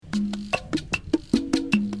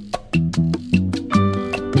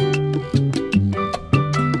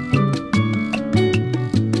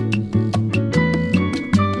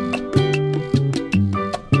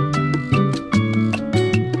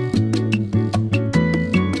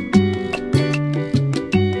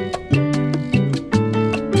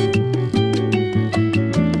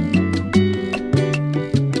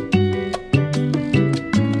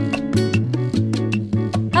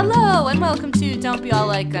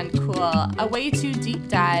Uncool, a way too deep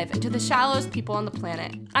dive into the shallowest people on the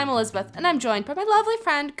planet. I'm Elizabeth, and I'm joined by my lovely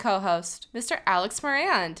friend, co-host, Mr. Alex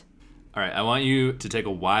Morand. All right, I want you to take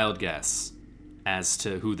a wild guess as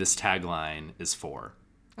to who this tagline is for.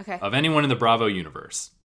 Okay. Of anyone in the Bravo universe.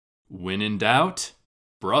 When in doubt,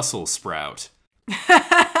 Brussels sprout.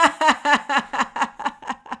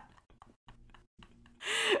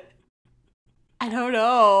 I don't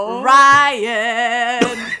know.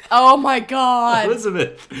 Ryan. Oh my god.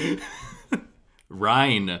 Elizabeth.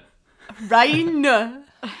 Ryan. Ryan.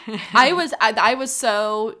 I was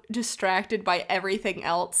so distracted by everything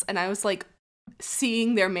else, and I was like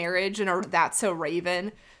seeing their marriage and That's So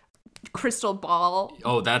Raven crystal ball.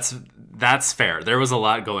 Oh, that's fair. There was a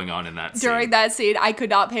lot going on in that scene. During that scene, I could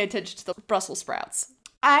not pay attention to the Brussels sprouts.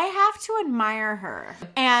 I have to admire her.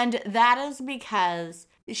 And that is because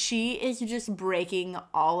she is just breaking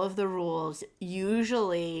all of the rules.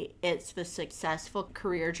 Usually, it's the successful,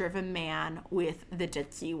 career-driven man with the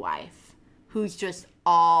ditzy wife who's just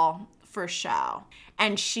all for show.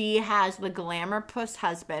 And she has the glamour puss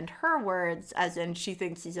husband, her words, as in she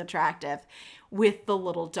thinks he's attractive, with the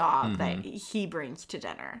little dog that he brings to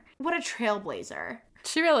dinner. What a trailblazer.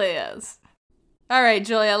 She really is. All right,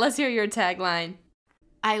 Julia, let's hear your tagline.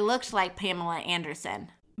 I looked like Pamela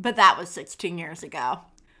Anderson, but that was 16 years ago.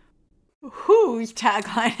 Whose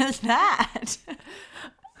tagline is that?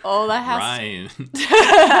 Oh, that has Ryan.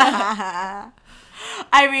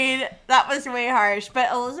 I mean, that was way harsh.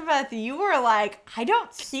 But Elizabeth, you were like, I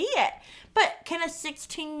don't see it. But can a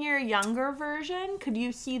 16-year younger version, could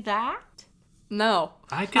you see that? No.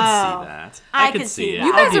 I could see that. I could could see it. that.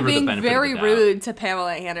 You I'll guys give are her the being benefit of very the doubt. rude to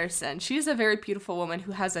Pamela Anderson. She's a very beautiful woman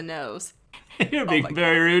who has a nose. You're being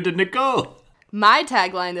very rude to Nicole. My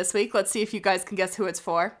tagline this week, let's see if you guys can guess who it's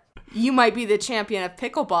for. You might be the champion of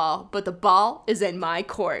pickleball, but the ball is in my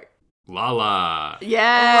court. Lala.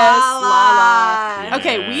 Yes, Lala. Lala.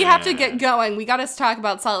 Okay, we have to get going. We got to talk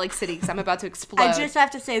about Salt Lake City because I'm about to explode. I just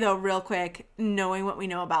have to say, though, real quick, knowing what we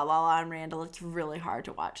know about Lala and Randall, it's really hard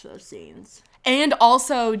to watch those scenes. And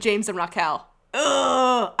also James and Raquel.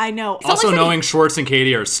 Ugh, I know. Also City. knowing Schwartz and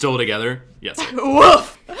Katie are still together. Yes.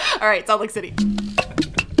 Woof! All right, Salt Lake City.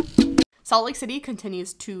 Salt Lake City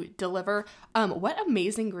continues to deliver. What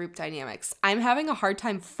amazing group dynamics. I'm having a hard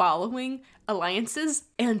time following alliances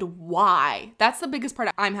and why. That's the biggest part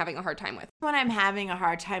I'm having a hard time with. When I'm having a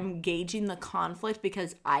hard time gauging the conflict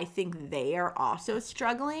because I think they are also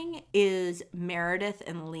struggling is Meredith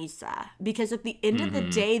and Lisa. Because at the end of the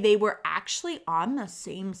day, they were actually on the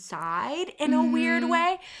same side in a weird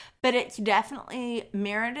way. But it's definitely,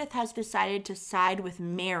 Meredith has decided to side with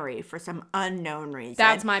Mary for some unknown reason.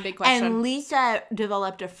 That's my big question. And Lisa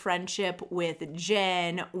developed a friendship with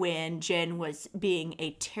Jen when Jen was being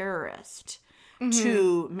a terrorist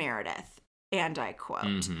to Meredith. And I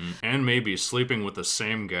quote. And maybe sleeping with the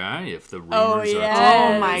same guy if the rumors Oh, are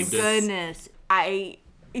yes. Oh my true. goodness. I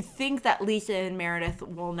think that Lisa and Meredith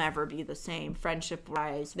will never be the same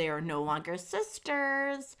friendship-wise. They are no longer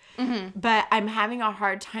sisters. But I'm having a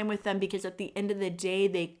hard time with them because at the end of the day,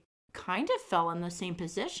 they kind of fell in the same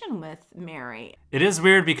position with Mary. It is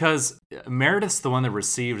weird because Meredith's the one that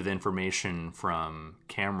received the information from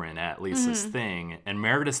Cameron at Lisa's thing, and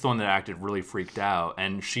Meredith's the one that acted really freaked out,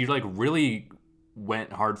 and she like really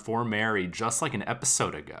went hard for Mary just like an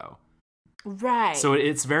episode ago. Right. So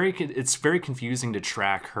it's very confusing to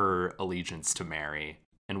track her allegiance to Mary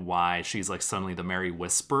and why she's like suddenly the Mary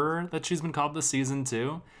Whisperer that she's been called this season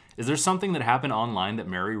too. Is there something that happened online that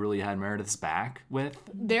Mary really had Meredith's back with?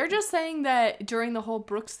 They're just saying that during the whole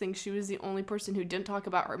Brooks thing, she was the only person who didn't talk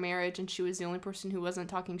about her marriage, and she was the only person who wasn't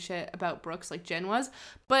talking shit about Brooks like Jen was.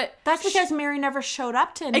 But that's because Mary never showed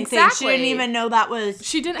up to anything. Exactly. She didn't even know that was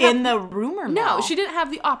She didn't in have- the rumor mill. no, she didn't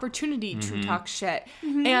have the opportunity to talk shit.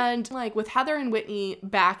 And like with Heather and Whitney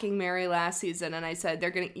backing Mary last season, and I said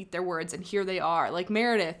they're going to eat their words, and here they are. Like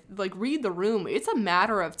Meredith, like read the room. It's a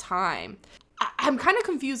matter of time. I'm kind of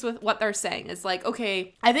confused with what they're saying. It's like,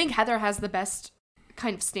 okay, I think Heather has the best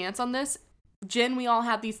kind of stance on this. Jen, we all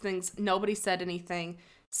had these things. Nobody said anything,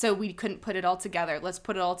 so we couldn't put it all together. Let's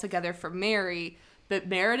put it all together for Mary. But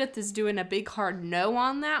Meredith is doing a big hard no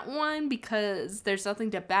on that one because there's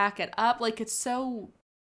nothing to back it up. Like, it's so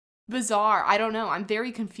bizarre. I don't know. I'm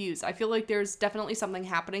very confused. I feel like there's definitely something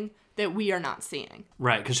happening that we are not seeing.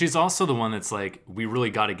 Right, because she's also the one that's like, we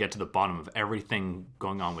really got to get to the bottom of everything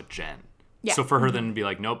going on with Jen. Yeah. So for her then to be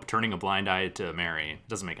like, nope, turning a blind eye to Mary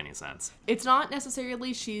doesn't make any sense. It's not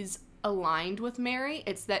necessarily she's aligned with Mary.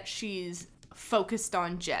 It's that she's focused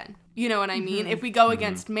on Jen. You know what I mean? If we go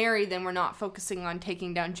against Mary, then we're not focusing on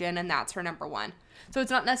taking down Jen, and that's her number one. So it's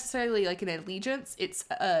not necessarily like an allegiance. It's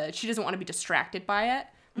she doesn't want to be distracted by it.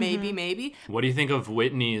 Maybe. What do you think of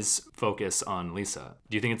Whitney's focus on Lisa?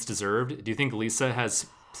 Do you think it's deserved? Do you think Lisa has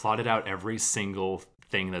plotted out every single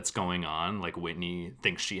thing that's going on like Whitney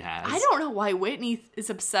thinks she has? I don't know why Whitney is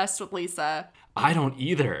obsessed with Lisa. I don't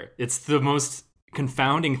either. It's the most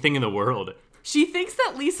confounding thing in the world. She thinks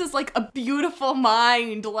that Lisa's like a beautiful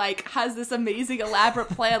mind, like has this amazing elaborate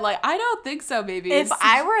plan. Like, I don't think so, baby. If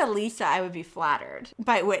I were Lisa, I would be flattered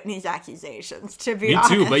by Whitney's accusations, to be Me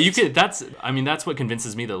honest. too, but you could, that's what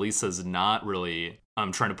convinces me that Lisa's not really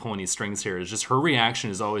trying to pull any strings here. Is just her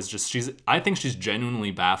reaction is always just, I think she's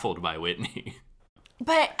genuinely baffled by Whitney.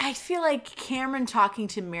 But I feel like Cameron talking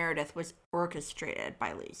to Meredith was orchestrated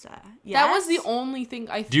by Lisa. Yes? That was the only thing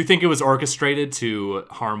Do you think it was orchestrated to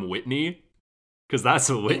harm Whitney? Because that's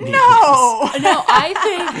what Whitney No! No, I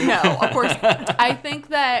think, no, of course. I think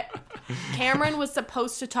that Cameron was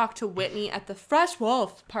supposed to talk to Whitney at the Fresh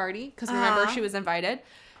Wolf party, because remember, she was invited.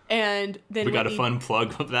 And then We got a fun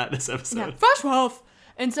plug of that this episode. Yeah, Fresh Wolf.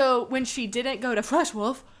 And so when she didn't go to Fresh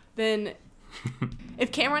Wolf, then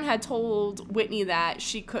if Cameron had told Whitney that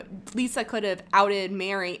Lisa could have outed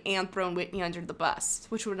Mary and thrown Whitney under the bus,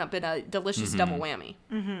 which would have been a delicious double whammy.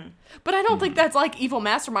 Mm-hmm. But I don't think that's like evil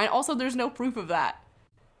mastermind. Also, there's no proof of that.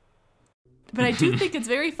 But I do think it's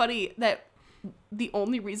very funny that the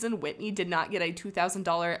only reason Whitney did not get a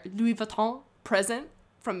 $2,000 Louis Vuitton present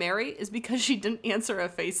from Mary is because she didn't answer a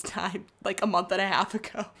FaceTime like a month and a half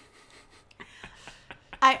ago.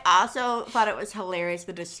 I also thought it was hilarious,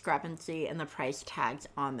 the discrepancy in the price tags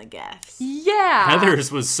on the gifts. Yeah.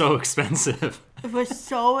 Heather's was so expensive. It was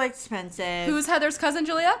so expensive. Who's Heather's cousin,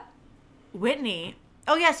 Julia? Whitney.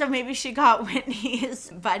 Oh, yeah, so maybe she got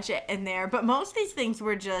Whitney's budget in there. But most of these things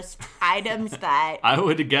were just items that... I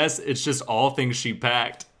would guess it's just all things she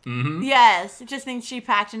packed. Mm-hmm. Yes, just things she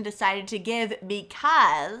packed and decided to give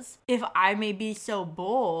because, if I may be so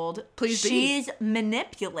bold, she's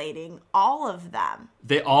manipulating all of them.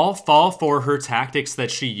 They all fall for her tactics that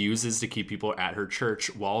she uses to keep people at her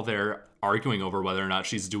church while they're arguing over whether or not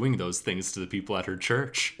she's doing those things to the people at her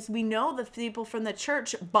church. We know the people from the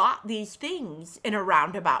church bought these things in a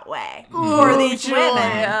roundabout way for these women.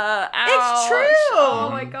 It's true. Oh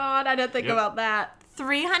my God, I didn't think about that.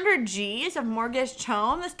 300 G's of mortgaged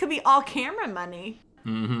home? This could be all camera money.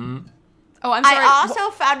 Mm-hmm. Oh, I'm sorry. I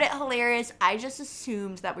also found it hilarious. I just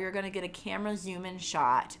assumed that we were going to get a camera zoom-in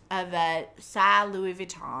shot of a Saint Louis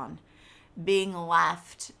Vuitton being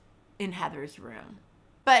left in Heather's room.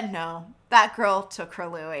 But no, that girl took her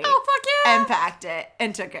Louis. Oh, fuck yeah. And packed it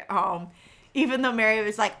and took it home. Even though Mary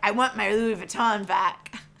was like, I want my Louis Vuitton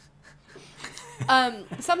back.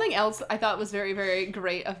 Something else I thought was very, very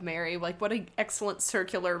great of Mary, like what an excellent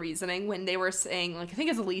circular reasoning when they were saying, like, I think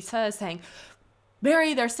it's Lisa saying,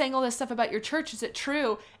 Mary, they're saying all this stuff about your church. Is it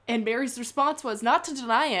true? And Mary's response was, not to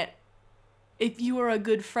deny it. If you were a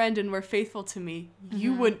good friend and were faithful to me,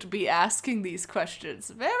 you wouldn't be asking these questions.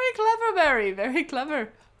 Very clever, Mary. Very clever.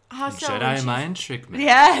 Also, Jedi mind trick me.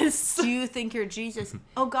 Yes. Do you think you're Jesus?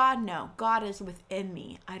 Oh, God, no. God is within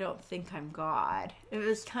me. I don't think I'm God. It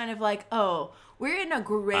was kind of like, oh, we're in a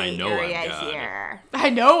gray area here. I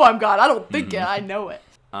know I'm God. I don't think it. I know it.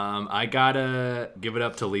 I gotta give it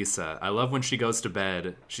up to Lisa. I love when she goes to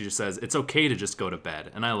bed. She just says, it's okay to just go to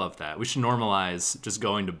bed. And I love that. We should normalize just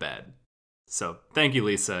going to bed. So thank you,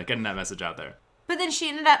 Lisa, getting that message out there. But then she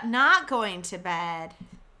ended up not going to bed.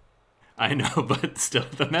 I know, but still,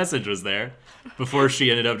 the message was there before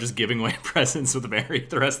she ended up just giving away presents with Mary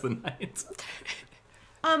the rest of the night.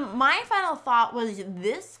 My final thought was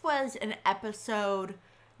this was an episode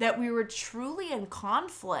that we were truly in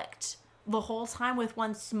conflict the whole time, with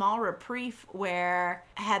one small reprieve where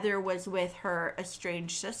Heather was with her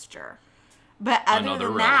estranged sister. But other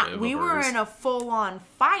than that, we were in a full-on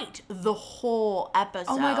fight the whole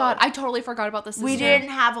episode. Oh my God, I totally forgot about this. We didn't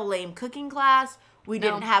have a lame cooking class. We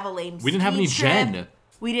didn't have a lame We didn't have any Jen.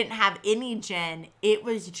 We didn't have any Jen. It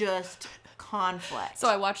was just conflict. So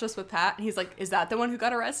I watched this with Pat, and he's like, is that the one who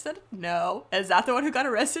got arrested? No. Is that the one who got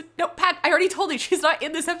arrested? No, Pat, I already told you, she's not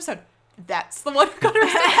in this episode. That's the one who got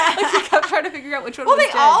arrested. Like, he kept trying to figure out which one was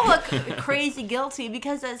Jen. Well, they all look crazy guilty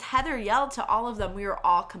because as Heather yelled to all of them, we were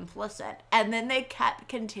all complicit. And then they kept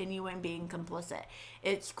continuing being complicit.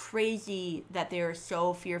 It's crazy that they are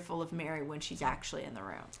so fearful of Mary when she's actually in the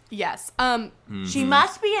room. Yes. She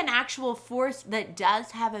must be an actual force that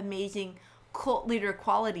does have amazing cult leader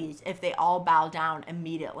qualities if they all bow down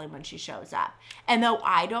immediately when she shows up. And though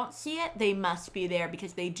I don't see it, they must be there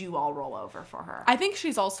because they do all roll over for her. I think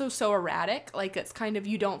she's also so erratic. Like, it's kind of,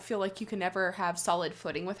 you don't feel like you can ever have solid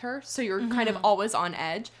footing with her. So you're kind of always on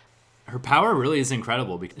edge. Her power really is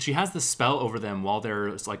incredible because she has the spell over them while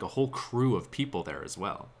there's like a whole crew of people there as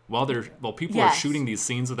well. While people are shooting these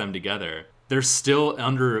scenes with them together, they're still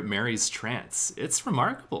under Mary's trance. It's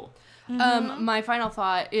remarkable. My final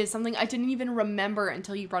thought is something I didn't even remember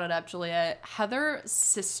until you brought it up, Julia. Heather's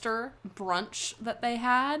sister brunch that they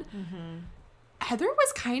had. Heather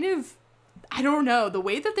was kind of, I don't know, the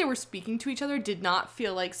way that they were speaking to each other did not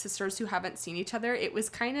feel like sisters who haven't seen each other. It was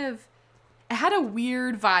kind of, it had a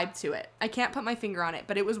weird vibe to it. I can't put my finger on it,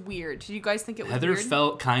 but it was weird. Did you guys think it was Heather weird? Heather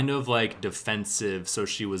felt kind of like defensive, so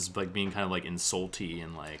she was like being kind of like insulty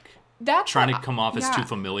and like trying to come off as too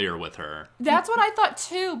familiar with her. That's what I thought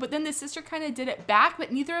too, but then the sister kind of did it back,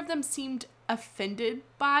 but neither of them seemed offended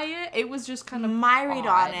by it. It was just kind of my read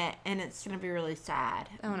on it, and it's going to be really sad.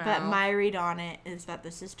 Oh, no. But my read on it is that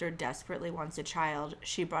the sister desperately wants a child.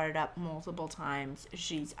 She brought it up multiple times.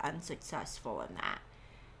 She's unsuccessful in that.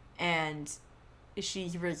 And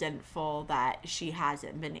she's resentful that she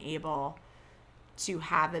hasn't been able to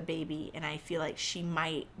have a baby, and I feel like she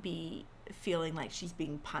might be feeling like she's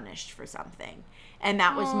being punished for something. And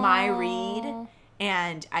that was my read,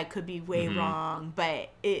 and I could be way wrong, but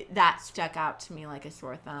that stuck out to me like a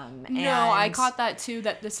sore thumb. No, I caught that too,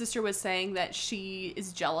 that the sister was saying that she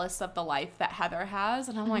is jealous of the life that Heather has,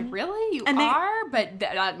 and I'm like, really? You are? But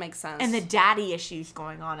that makes sense. And the daddy issues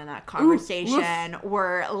going on in that conversation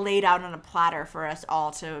were laid out on a platter for us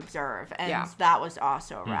all to observe, and that was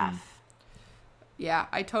also rough. Yeah,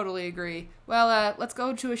 I totally agree. Well, let's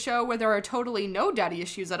go to a show where there are totally no daddy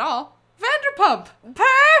issues at all. Vanderpump!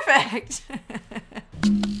 Perfect!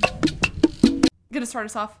 Gonna start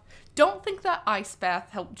us off. Don't think that ice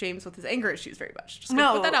bath helped James with his anger issues very much. Just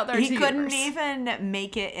gonna put that out there. He couldn't even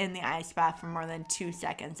make it in the ice bath for more than 2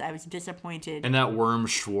 seconds. I was disappointed. And that worm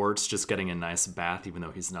Schwartz just getting a nice bath, even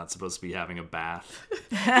though he's not supposed to be having a bath.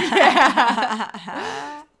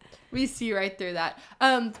 We see right through that.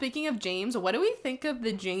 Speaking of James, what do we think of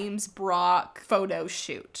the James Brock photo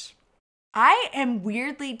shoot? I am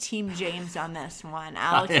weirdly Team James on this one.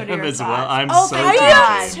 Alex, what are your as thoughts? well. I'm so I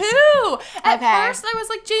am too. At first, I was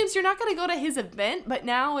like, James, you're not going to go to his event, but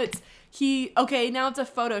now now it's a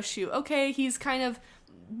photo shoot. Okay, he's kind of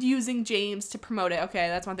using James to promote it. Okay,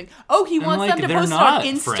 that's one thing. Oh, he wants them to post it on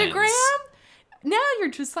Instagram? Friends. Now you're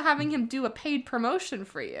just having him do a paid promotion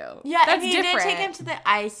for you. Yeah, that's different. He did take him to the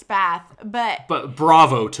ice bath, But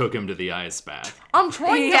Bravo took him to the ice bath. I'm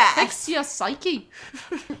trying to fix your psyche.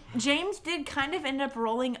 James did kind of end up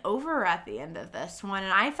rolling over at the end of this one,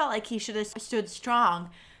 and I felt like he should have stood strong.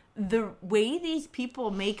 The way these people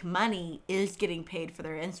make money is getting paid for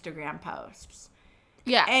their Instagram posts.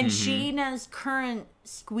 Yeah. And Sheena's current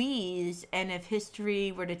squeeze, and if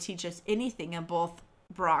history were to teach us anything in both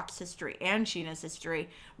Brock's history and Sheena's history,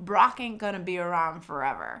 Brock ain't gonna be around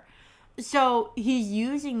forever. So he's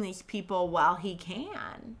using these people while he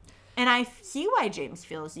can. And I see why James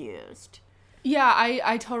feels used. Yeah,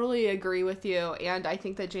 I totally agree with you. And I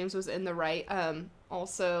think that James was in the right.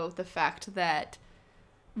 Also, the fact that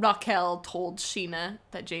Raquel told Sheena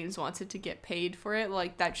that James wanted to get paid for it,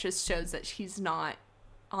 like, that just shows that she's not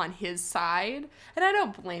on his side. And I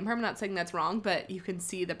don't blame her. I'm not saying that's wrong, but you can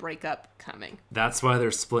see the breakup coming. That's why they're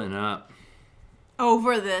splitting up.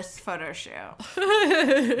 Over this photo shoot.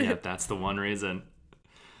 Yep, that's the one reason.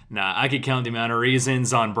 Nah, I could count the amount of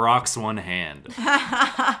reasons on Brock's one hand.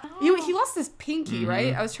 He lost his pinky,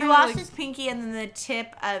 right? I was trying to lost his pinky and then the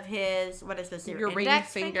tip of his, what is this, your ring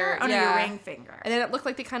finger? Oh, no, your ring finger. And then it looked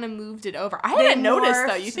like they kind of moved it over. I hadn't noticed,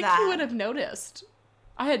 though. You think he would have noticed?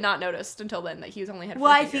 I had not noticed until then that he's only had 4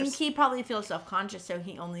 fingers. I think he probably feels self-conscious, so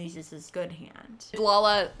he only uses his good hand.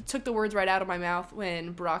 Lala took the words right out of my mouth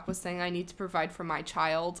when Brock was saying, I need to provide for my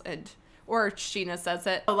child, or Sheena says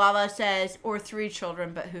it. Lala says, or 3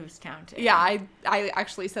 children, but who's counting? Yeah, I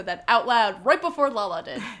actually said that out loud right before Lala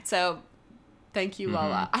did. So, thank you,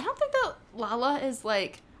 Lala. I don't think that Lala is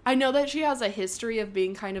I know that she has a history of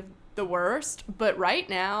being kind of the worst, but right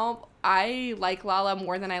now, I like Lala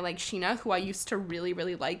more than I like Sheena, who I used to really,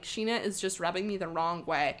 really like. Sheena is just rubbing me the wrong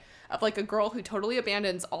way. Of a girl who totally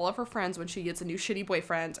abandons all of her friends when she gets a new shitty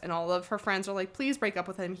boyfriend, and all of her friends are like, please break up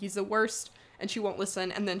with him, he's the worst, and she won't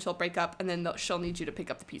listen, and then she'll break up, and then she'll need you to pick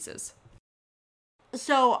up the pieces.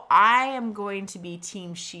 So I am going to be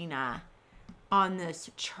Team Sheena on this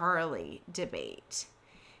Charlie debate.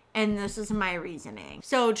 And this is my reasoning.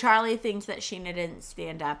 So Charlie thinks that Sheena didn't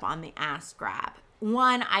stand up on the ass grab.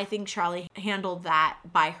 One, I think Charlie handled that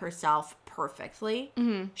by herself perfectly.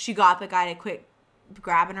 She got the guy to quit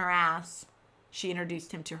grabbing her ass. She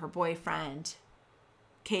introduced him to her boyfriend.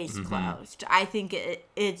 Case closed. I think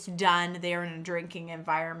it's done. They're in a drinking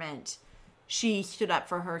environment. She stood up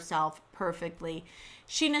for herself perfectly.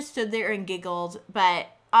 Sheena stood there and giggled, but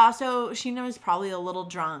also Sheena was probably a little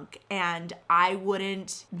drunk, and I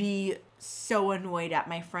wouldn't be so annoyed at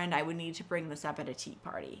my friend. I would need to bring this up at a tea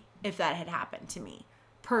party if that had happened to me.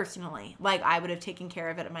 Personally, like, I would have taken care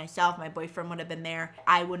of it myself. My boyfriend would have been there.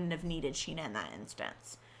 I wouldn't have needed Sheena in that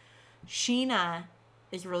instance. Sheena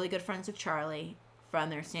is really good friends with Charlie from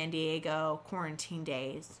their San Diego quarantine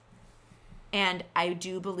days. And I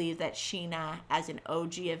do believe that Sheena, as an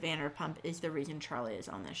OG of Vanderpump, is the reason Charlie is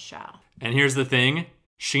on this show. And here's the thing.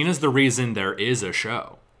 Sheena's the reason there is a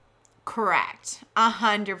show. Correct.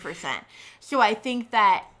 100%. So I think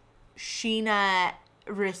that Sheena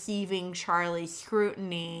receiving Charlie's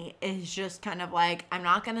scrutiny is just kind of like, I'm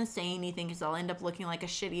not going to say anything because I'll end up looking like a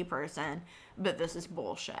shitty person, but this is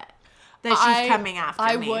bullshit. That she's coming after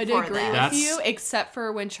me for this. I would agree with you, except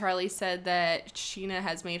for when Charlie said that Sheena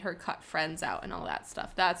has made her cut friends out and all that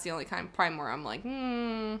stuff. That's the only time where I'm like,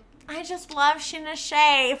 I just love Sheena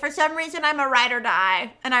Shea. For some reason, I'm a ride or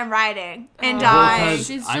die, and I'm riding and dying.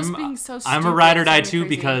 She's just being so stupid. I'm a ride or die too,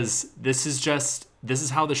 because this is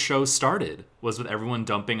how the show started, was with everyone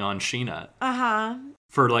dumping on Sheena.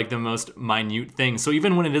 For like the most minute thing. So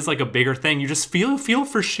even when it is like a bigger thing, you just feel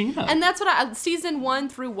for Sheena. And that's what season 1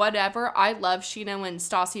 through whatever, I love Sheena when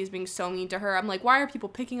Stassi is being so mean to her. I'm like, why are people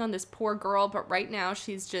picking on this poor girl? But right now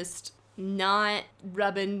she's just not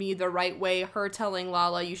rubbing me the right way. Her telling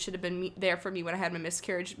Lala, you should have been there for me when I had my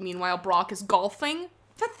miscarriage. Meanwhile, Brock is golfing.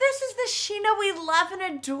 But this is the Sheena we love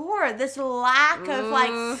and adore. This lack of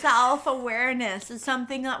like self-awareness is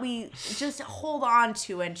something that we just hold on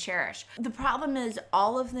to and cherish. The problem is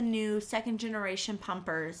all of the new second generation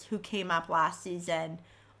pumpers who came up last season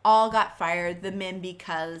all got fired, the men,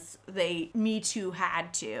 because Me Too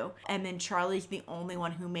had to. And then Charlie's the only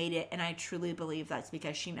one who made it, and I truly believe that's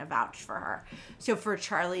because Sheena vouched for her. So for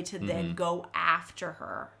Charlie to then go after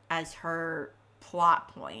her as her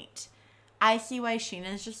plot point, I see why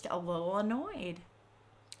Sheena's just a little annoyed.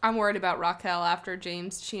 I'm worried about Raquel after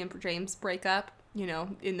she and James break up,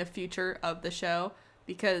 in the future of the show,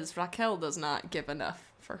 because Raquel does not give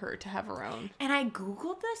enough for her to have her own. And I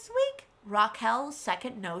Googled this week Raquel's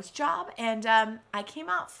second nose job, and I came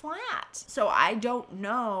out flat. So I don't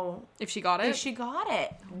know if she got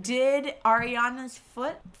it. Did Ariana's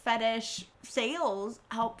foot fetish sales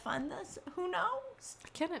help fund this? Who knows?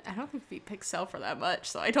 I don't think Feet Pics sell for that much,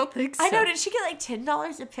 so I don't think so. I know. Did she get like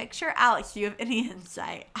 $10 a picture? Alex, do you have any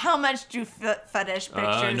insight? How much do foot fetish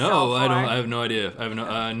pictures sell No, for? I don't. I have no idea. I have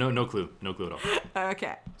no clue. No clue at all.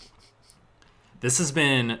 Okay. This has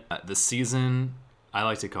been the season I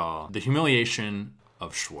like to call the humiliation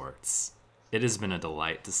of Schwartz. It has been a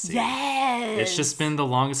delight to see. Yes. It's just been the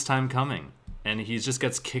longest time coming, and he just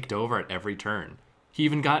gets kicked over at every turn. He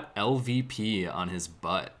even got LVP on his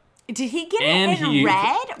butt. Did he get it in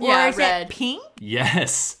red? Or is red. It pink?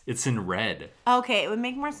 Yes, it's in red. Okay, it would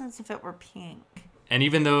make more sense if it were pink. And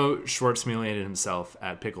even though Schwartz humiliated himself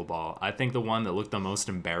at Pickleball, I think the one that looked the most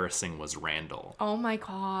embarrassing was Randall. Oh my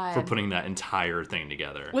God. For putting that entire thing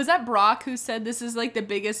together. Was that Brock who said this is like the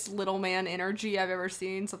biggest little man energy I've ever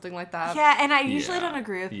seen? Something like that. Yeah, and I usually don't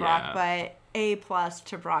agree with Brock, but A+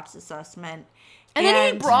 to Brock's assessment. And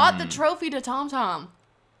then he brought the trophy to Tom Tom.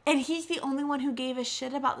 And he's the only one who gave a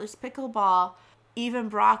shit about this pickleball. Even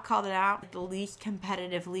Brock called it out. The least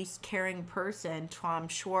competitive, least caring person, Tom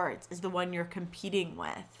Schwartz, is the one you're competing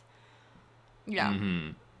with. Yeah.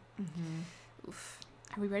 Oof.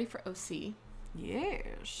 Are we ready for OC?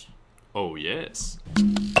 Yes. Oh, yes.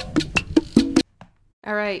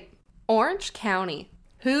 All right. Orange County.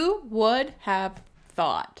 Who would have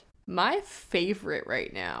thought? My favorite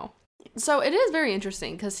right now. So it is very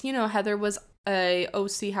interesting because, Heather was a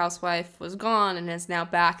OC housewife, was gone and is now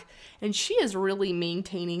back, and she is really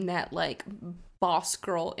maintaining that like boss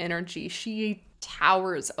girl energy. She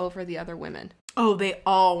towers over the other women. Oh, they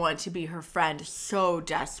all want to be her friend so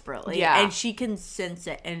desperately. Yeah. And she can sense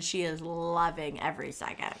it, and she is loving every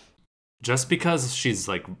second. Just because she's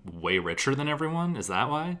like way richer than everyone? Is that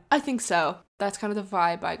why? I think so. That's kind of the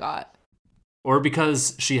vibe I got. Or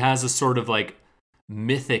because she has a sort of like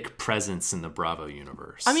mythic presence in the Bravo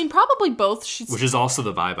universe. I mean, probably both. Which is also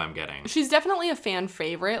the vibe I'm getting. She's definitely a fan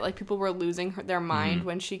favorite. Like, people were losing their mind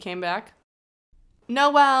when she came back.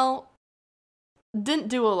 Noelle didn't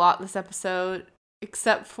do a lot this episode,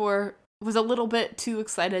 except for was a little bit too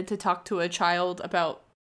excited to talk to a child about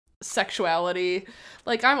sexuality.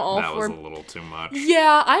 Like, I'm all that for... That was a little too much.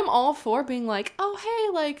 Yeah, I'm all for being like, oh,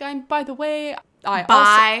 hey, like, by the way, I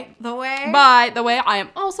am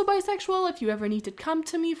also bisexual. If you ever need to come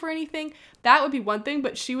to me for anything, that would be one thing.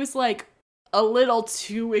 But she was like, a little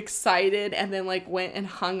too excited and then like went and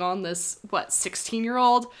hung on this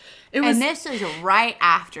 16-year-old. And this is right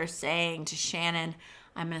after saying to Shannon,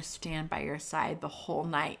 I'm going to stand by your side the whole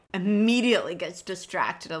night. Immediately gets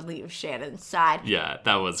distracted and leaves Shannon's side. Yeah,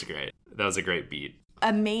 that was great. That was a great beat.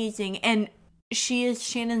 Amazing. And she is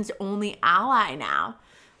Shannon's only ally now.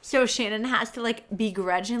 So Shannon has to like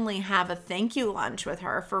begrudgingly have a thank you lunch with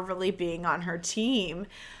her for really being on her team.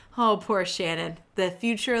 Oh, poor Shannon. The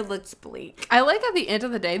future looks bleak. I like at the end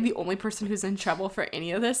of the day, the only person who's in trouble for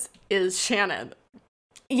any of this is Shannon.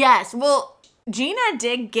 Yes, well, Gina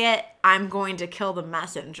did get, I'm going to kill the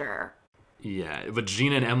messenger. Yeah, but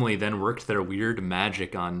Gina and Emily then worked their weird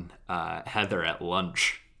magic on Heather at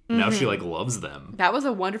lunch. Now she like loves them. That was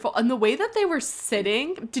a wonderful, and the way that they were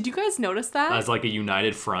sitting, did you guys notice that? As like a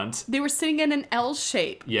united front. They were sitting in an L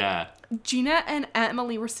shape. Yeah. Gina and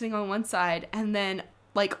Emily were sitting on one side, and then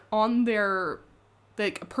like on their,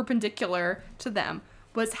 like perpendicular to them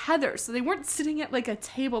was Heather. So they weren't sitting at like a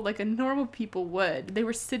table like a normal people would. They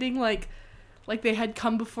were sitting like they had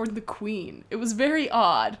come before the queen. It was very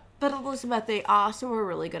odd. But Elizabeth, they also were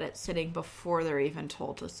really good at sitting before they're even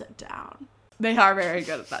told to sit down. They are very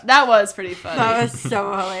good at that. That was pretty funny. That was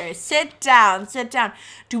so hilarious. Sit down, sit down.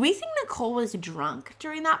 Do we think Nicole was drunk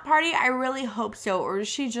during that party? I really hope so. Or is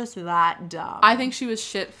she just that dumb? I think she was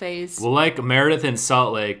shit-faced. Well, like Meredith in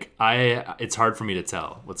Salt Lake, it's hard for me to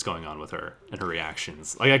tell what's going on with her and her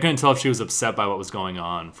reactions. Like I couldn't tell if she was upset by what was going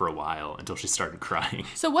on for a while until she started crying.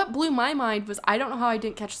 So what blew my mind was, I don't know how I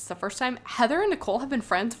didn't catch this the first time, Heather and Nicole have been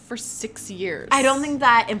friends for 6 years. I don't think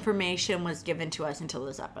that information was given to us until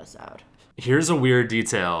this episode. Here's a weird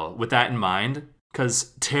detail with that in mind,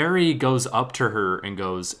 because Terry goes up to her and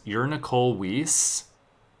goes, "You're Nicole Weiss?"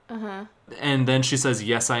 Uh-huh. And then she says,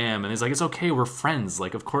 "Yes, I am." And he's like, "It's okay, we're friends.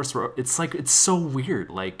 Like, of course we're..." It's like, it's so weird.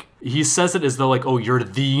 Like, he says it as though like, "Oh, you're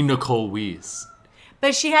the Nicole Weiss."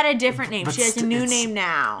 But she had a different name. But she has a new name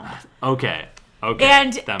now. Okay.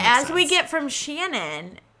 And that makes as we sense. get from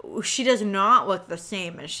Shannon, she does not look the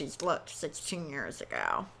same as she's looked 16 years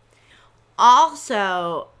ago.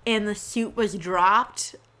 Also, and the suit was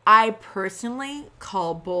dropped, I personally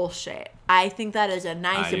call bullshit. I think that is a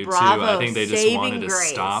nice I do Bravo too. I think they just saving wanted to grace.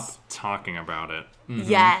 stop talking about it. Mhm.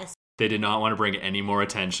 Yes. They did not want to bring any more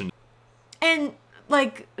attention. And,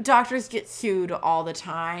 like, doctors get sued all the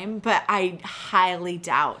time, but I highly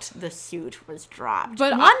doubt the suit was dropped.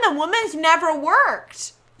 But the woman's never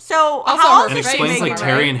worked. So, Also, how else And Right, is she explains making like right?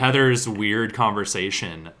 Terry and Heather's weird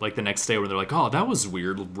conversation like the next day where they're like, "Oh, that was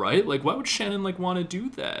weird, right? Like, why would Shannon like want to do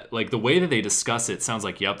that?" Like the way that they discuss it sounds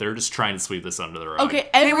like, yep, they're just trying to sweep this under the rug. Okay,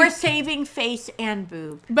 They were saving face and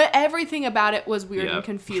boob. but everything about it was weird Yep. and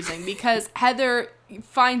confusing because Heather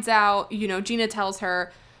finds out, Gina tells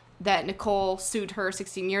her that Nicole sued her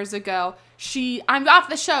 16 years ago. I'm off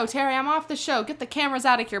the show, Terry, I'm off the show. Get the cameras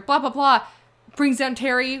out of here, blah, blah, blah. Brings down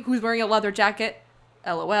Terry, who's wearing a leather jacket.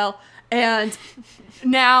 LOL. And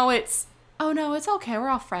now it's, oh no, it's okay. We're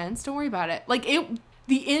all friends. Don't worry about it. Like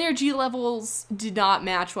the energy levels did not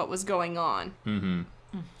match what was going on. Mm-hmm.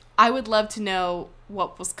 I would love to know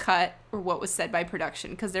what was cut or what was said by production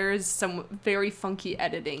because there is some very funky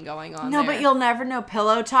editing going on No, there. but you'll never know.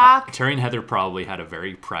 Pillow talk. Terry and Heather probably had a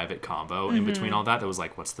very private combo in between all that. That was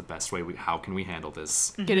like, what's the best way? How can we handle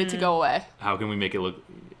this? Get it to go away. How can we make it look?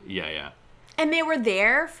 Yeah. And they were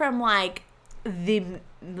there from like the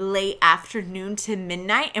late afternoon to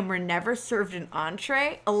midnight and were never served an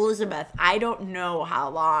entree. Elizabeth, I don't know how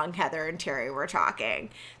long Heather and Terry were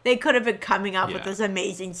talking. They could have been coming up with Yeah. this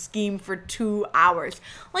amazing scheme for 2 hours.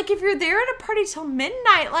 Like, if you're there at a party till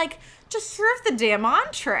midnight, like, just serve the damn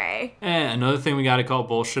entree. And another thing we got to call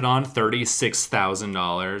bullshit on: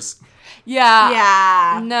 $36,000. Yeah.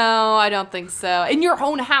 Yeah. No, I don't think so. In your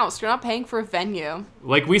own house. You're not paying for a venue.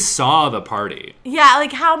 Like we saw the party. Yeah,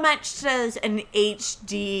 like, how much does an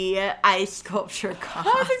HD ice sculpture cost?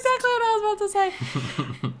 That's exactly what I was about to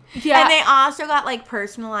say. Yeah. And they also got like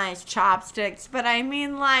personalized chopsticks, but I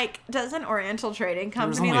mean, like, doesn't Oriental Trading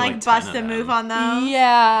Company only, like like, bust 10 a of move them. on those?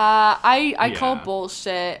 Yeah, I call Yeah.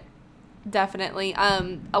 bullshit. Definitely.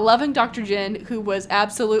 Loving Dr. Jin, who was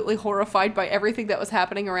absolutely horrified by everything that was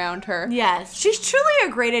happening around her. Yes, she's truly a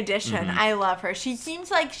great addition. Mm-hmm. I love her. She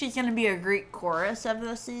seems like she's going to be a great chorus of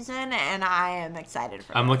the season, and I am excited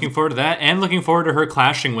for I'm her. looking forward to that, and looking forward to her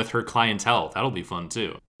clashing with her clientele. That'll be fun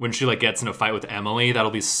too. When she like gets in a fight with Emily,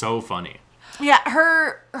 that'll be so funny. Yeah,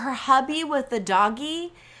 her hubby with the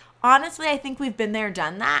doggy. Honestly, I think we've been there,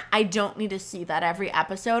 done that. I don't need to see that every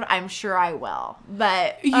episode. I'm sure I will.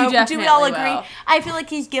 But You do we all definitely agree? will. I feel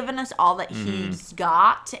like he's given us all that he's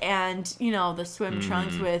got. And, the swim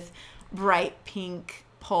trunks with bright pink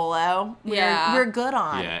polo, Yeah. we're good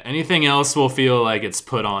on. Yeah, anything else will feel like it's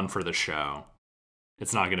put on for the show.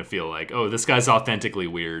 It's not going to feel like, oh, this guy's authentically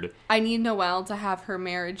weird. I need Noelle to have her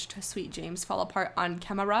marriage to Sweet James fall apart on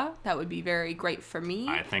camera. That would be very great for me.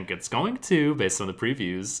 I think it's going to, based on the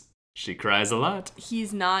previews. She cries a lot.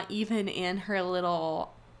 He's not even in her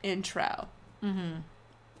little intro.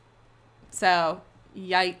 So,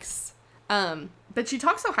 yikes. But she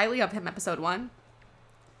talks so highly of him, episode 1.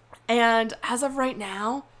 And as of right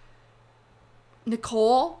now,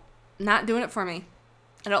 Nicole, not doing it for me.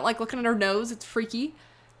 I don't like looking at her nose. It's freaky.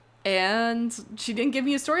 And she didn't give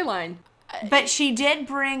me a storyline. But she did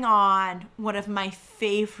bring on one of my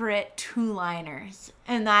favorite two-liners,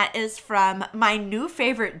 and that is from my new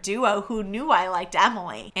favorite duo who knew I liked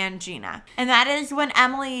Emily and Gina. And that is when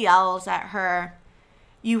Emily yells at her,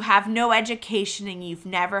 "You have no education and you've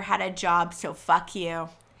never had a job, so fuck you."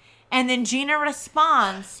 And then Gina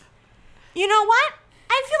responds, "You know what?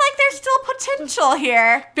 I feel like there's still potential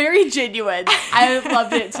here." Very genuine. I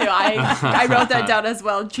loved it too. I wrote that down as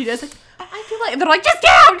well. Gina's like, I feel like, and they're like, just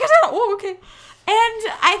get out, get out. Oh, okay.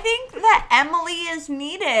 And I think that Emily is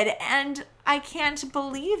needed, and I can't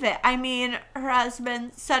believe it. I mean, her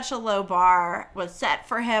husband, such a low bar was set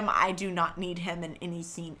for him. I do not need him in any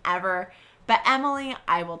scene ever. But Emily,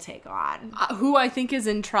 I will take on. Who I think is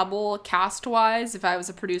in trouble cast-wise, if I was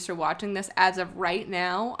a producer watching this, as of right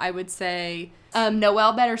now, I would say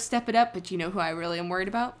Noelle better step it up, but you know who I really am worried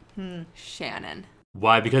about? Shannon.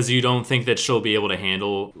 Why? Because you don't think that she'll be able to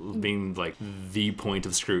handle being like the point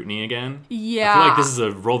of scrutiny again? Yeah. I feel like this is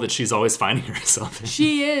a role that she's always finding herself in.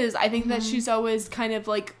 She is. I think that she's always kind of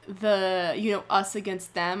like the, us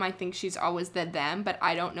against them. I think she's always the them, but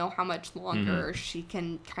I don't know how much longer she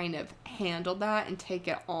can kind of handle that and take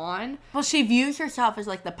it on. Well, she views herself as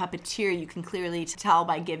like the puppeteer. You can clearly tell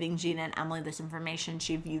by giving Gina and Emily this information.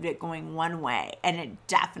 She viewed it going one way, and it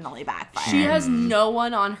definitely backfired. She has no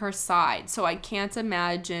one on her side, so I can't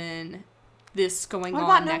imagine this going What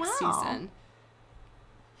on about next Noelle? season.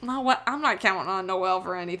 No, what? I'm not counting on Noelle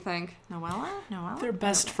for anything. Noella? They're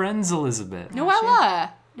best friends, Elizabeth.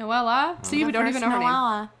 Noella. See, we don't even know her name.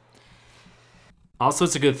 Noella. Also,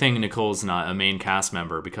 it's a good thing Nicole's not a main cast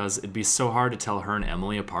member because it'd be so hard to tell her and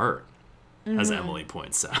Emily apart, as Emily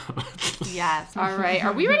points out. Yes. All right,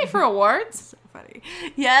 are we ready for awards? Funny.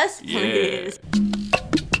 Yes, please.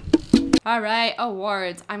 All right,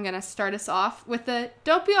 awards. I'm going to start us off with the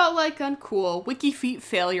Don't Be All Like Uncool WikiFeet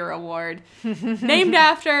Failure Award. Named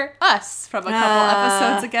after us from a couple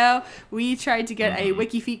episodes ago. We tried to get a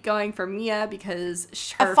WikiFeet going for Mia because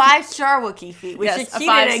A 5-star Wookiee feat. We Yes, a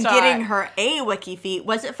succeeded in 5-star. getting her a Wookiee feat.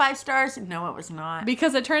 Was it 5 stars? No, it was not.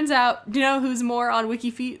 Because it turns out, do you know who's more on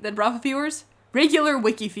WikiFeet than Bravo viewers? Regular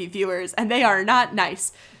WikiFeet viewers, and they are not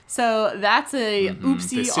nice. So that's a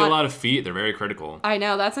oopsie. They see a lot of feet. They're very critical. I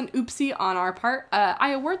know, that's an oopsie on our part.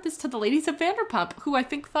 I award this to the ladies of Vanderpump, who I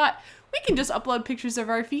think thought, we can just upload pictures of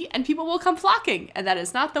our feet and people will come flocking. And that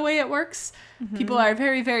is not the way it works. People are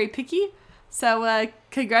very, very picky. So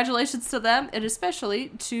congratulations to them, and especially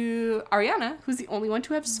to Ariana, who's the only one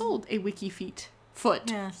to have sold a WikiFeet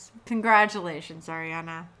foot. Yes. Congratulations,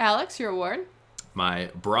 Ariana. Alex, your award. My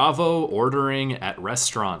Bravo Ordering at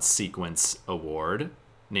Restaurants Sequence Award,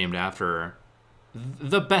 named after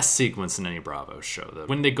the best sequence in any Bravo show,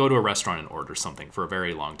 when they go to a restaurant and order something for a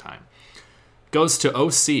very long time, goes to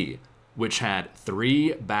OC, which had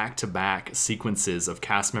 3 back-to-back sequences of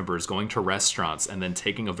cast members going to restaurants and then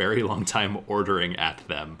taking a very long time ordering at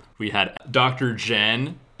them. We had Dr.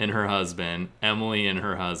 Jen and her husband, Emily and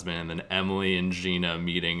her husband, and then Emily and Gina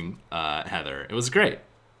meeting Heather. It was great.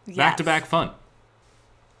 Yes. Back-to-back fun.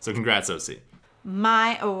 So congrats, OC.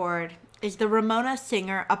 My award is the Ramona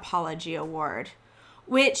Singer Apology Award,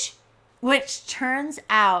 which turns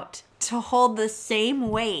out to hold the same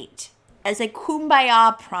weight as a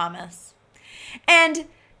Kumbaya promise. And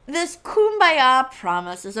this Kumbaya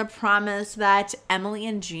promise is a promise that Emily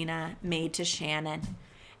and Gina made to Shannon.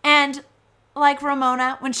 And like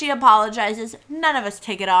Ramona, when she apologizes, none of us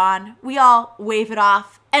take it on. We all wave it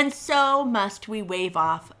off. And so must we wave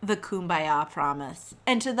off the Kumbaya promise.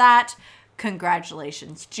 And to that,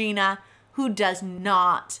 congratulations, Gina, who does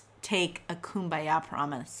not take a Kumbaya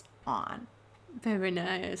promise on. Very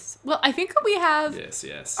nice. Well, I think we have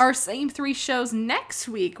Yes. our same 3 shows next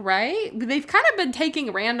week, right? They've kind of been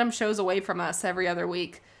taking random shows away from us every other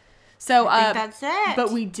week. So I think that's it.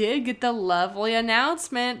 But we did get the lovely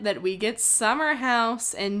announcement that we get Summer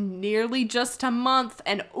House in nearly just a month.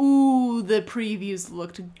 And ooh, the previews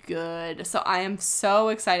looked good. So I am so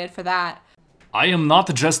excited for that. I am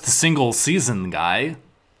not just a single season guy.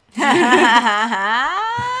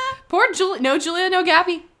 Poor Julia. No Julia, no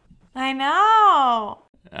Gabby. I know.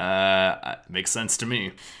 Makes sense to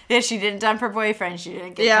me. Yeah, she didn't dump her boyfriend. She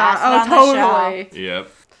didn't get casted on the show.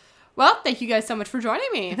 Yep. Well, thank you guys so much for joining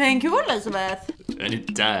me. Thank you, Elizabeth.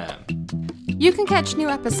 Anytime. You can catch new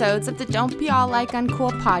episodes of the Don't Be All Like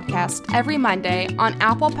Uncool podcast every Monday on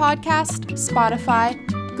Apple Podcast, Spotify,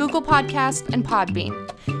 Google Podcast, and Podbean.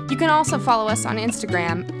 You can also follow us on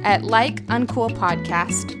Instagram at Like Uncool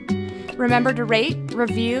Podcast. Remember to rate,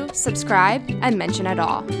 review, subscribe, and mention it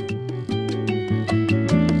all.